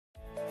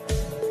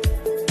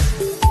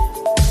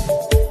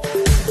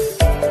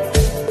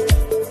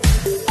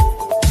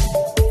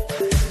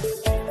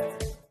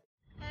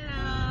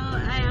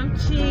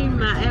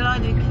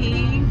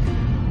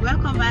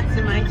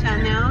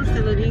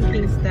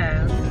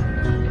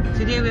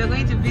we're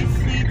going to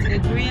visit a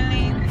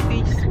grilling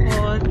fish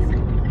spot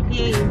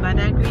here in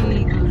Badagry,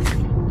 Lagos,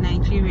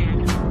 Nigeria.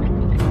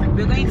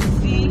 We're going to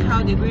see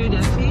how they grill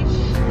the fish,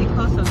 the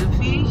cost of the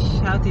fish,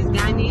 how it is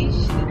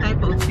garnished, the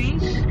type of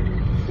fish,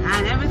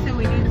 and everything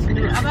we need to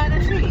know about the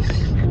fish.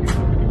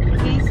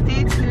 Please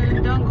stay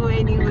tuned, don't go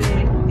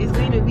anywhere. It's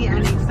going to be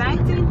an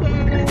exciting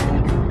day.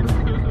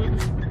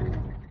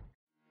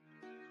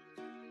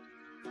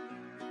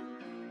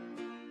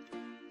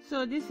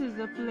 So this is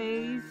the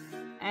place,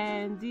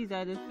 and these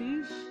are the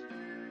fish.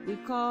 We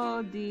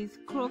call these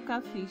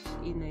croaker fish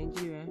in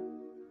Nigeria.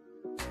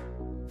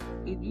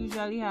 It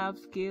usually have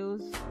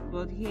scales,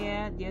 but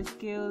here their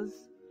scales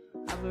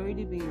have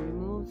already been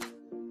removed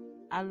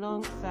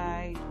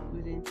alongside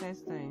with the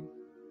intestine.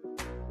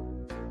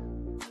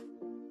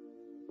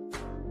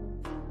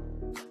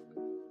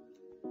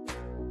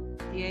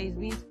 Here is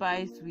being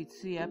spiced with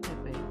suya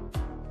pepper.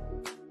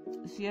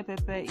 Suya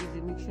pepper is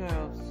a mixture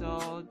of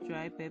salt,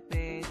 dry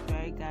pepper,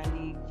 dry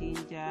garlic,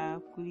 ginger,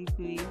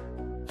 kuli-kuli,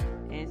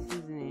 and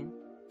seasoning.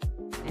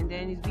 And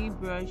then it's being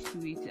brushed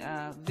with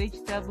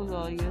vegetable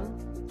oil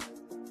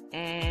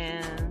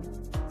and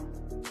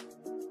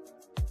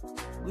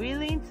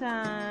grilling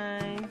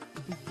time.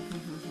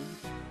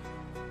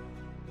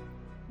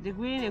 The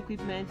grilling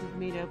equipment is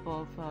made up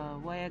of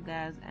wire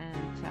gas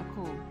and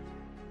charcoal.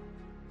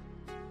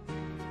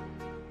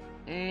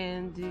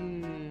 And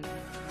the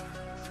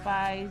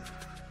spiced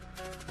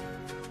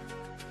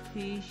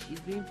fish is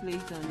being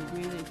placed on the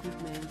grilling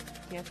equipment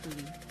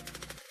carefully.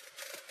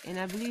 And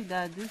I believe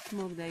that this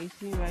smoke that you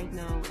see right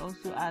now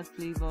also adds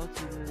flavor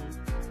to the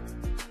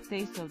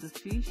taste of the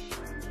fish.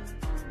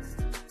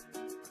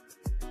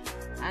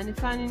 And the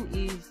fanning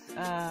is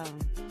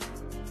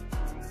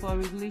for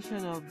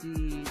regulation of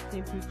the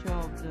temperature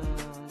of the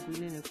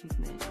grilling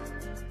equipment.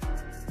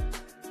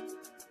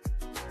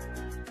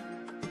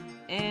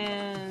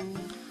 And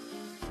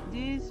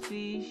this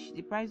fish,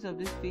 the price of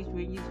this fish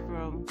ranges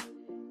from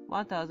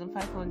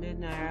 1,500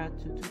 naira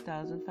to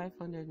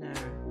 2,500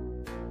 naira.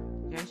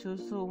 There's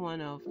also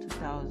one of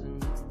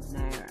 2,000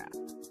 naira,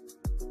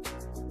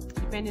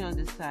 depending on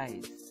the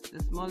size. The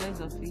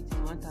smallest of it is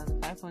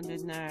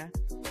 1,500 naira.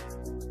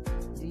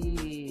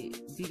 The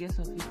biggest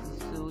of it is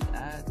sold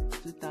at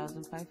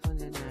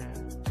 2,500 naira.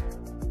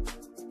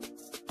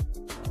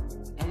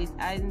 And it's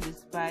adding the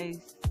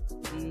spice,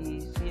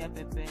 the suya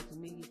pepper, to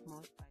make it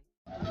more spicy.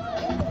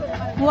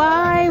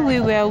 While we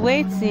were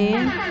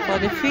waiting for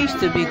the fish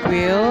to be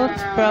grilled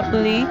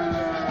properly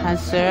and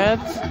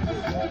served,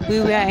 we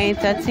were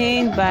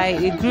entertained by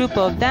a group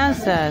of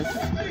dancers.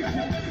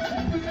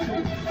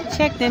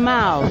 Check them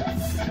out.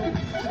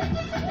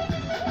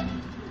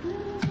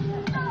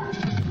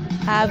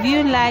 Have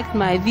you liked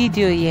my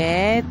video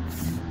yet?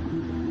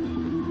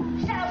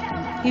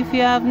 If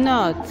you have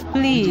not,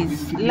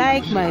 please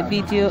like my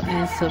video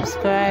and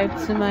subscribe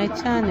to my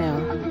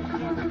channel.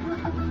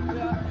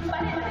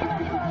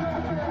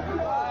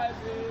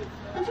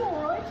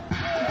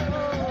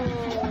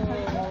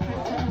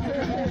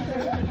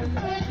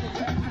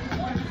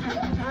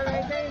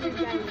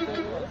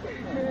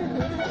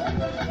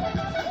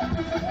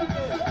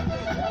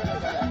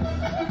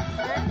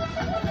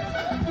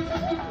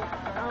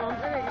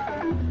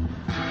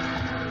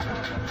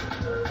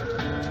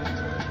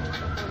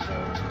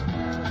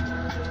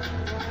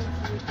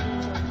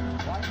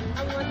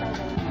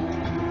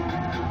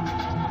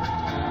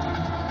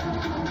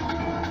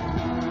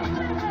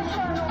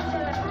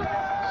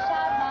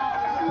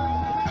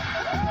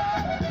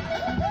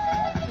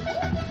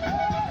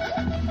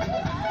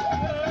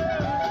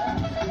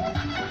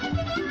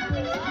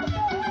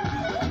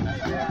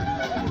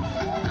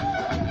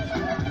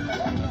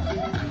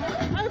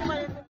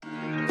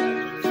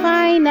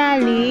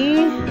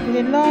 Finally,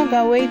 the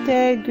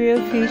long-awaited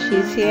grilled fish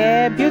is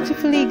here,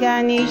 beautifully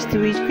garnished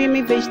with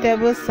creamy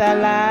vegetable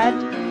salad,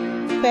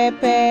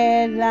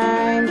 pepper,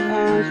 lime,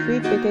 and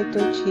sweet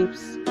potato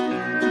chips.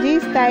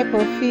 This type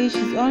of fish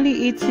is only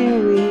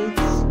eaten with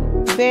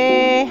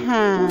bare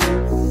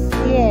hands.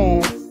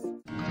 Yes,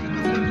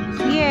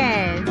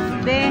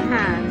 bare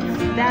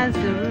hands. That's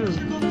the rule.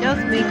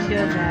 Just make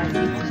sure that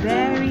it's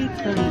very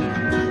clean,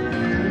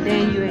 and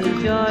then you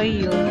enjoy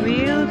your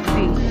grilled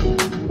fish.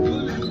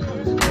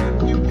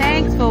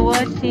 Thanks for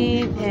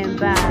watching, and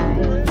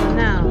bye for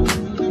now.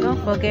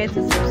 Don't forget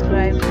to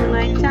subscribe to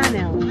my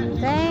channel.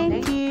 Thanks.